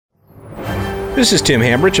This is Tim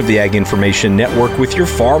Hamrich of the Ag Information Network with your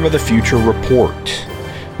Farm of the Future report.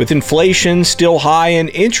 With inflation still high and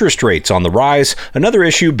interest rates on the rise, another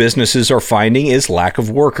issue businesses are finding is lack of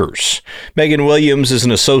workers. Megan Williams is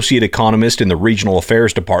an associate economist in the Regional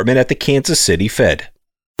Affairs Department at the Kansas City Fed.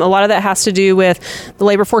 A lot of that has to do with the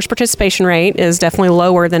labor force participation rate is definitely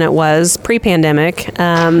lower than it was pre-pandemic.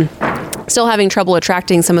 Still having trouble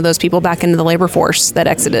attracting some of those people back into the labor force that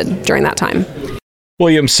exited during that time.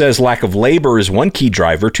 Williams says lack of labor is one key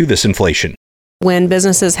driver to this inflation. When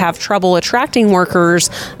businesses have trouble attracting workers,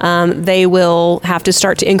 they will have to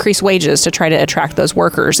start to increase wages to try to attract those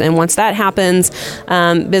workers. And once that happens,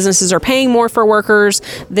 businesses are paying more for workers,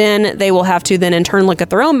 then they will have to then in turn look at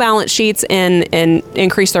their own balance sheets and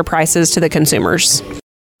increase their prices to the consumers.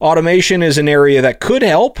 Automation is an area that could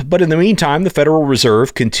help, but in the meantime, the Federal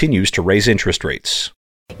Reserve continues to raise interest rates.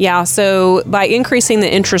 Yeah, so by increasing the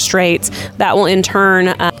interest rates, that will in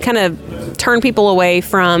turn kind of turn people away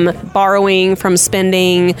from borrowing, from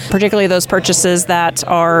spending, particularly those purchases that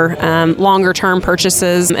are longer term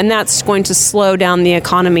purchases. And that's going to slow down the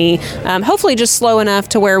economy, hopefully just slow enough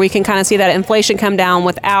to where we can kind of see that inflation come down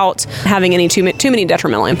without having any too many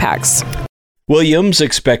detrimental impacts. Williams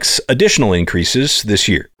expects additional increases this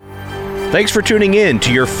year. Thanks for tuning in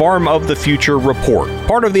to your Farm of the Future report,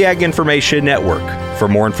 part of the Ag Information Network. For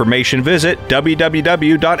more information, visit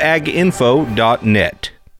www.aginfo.net.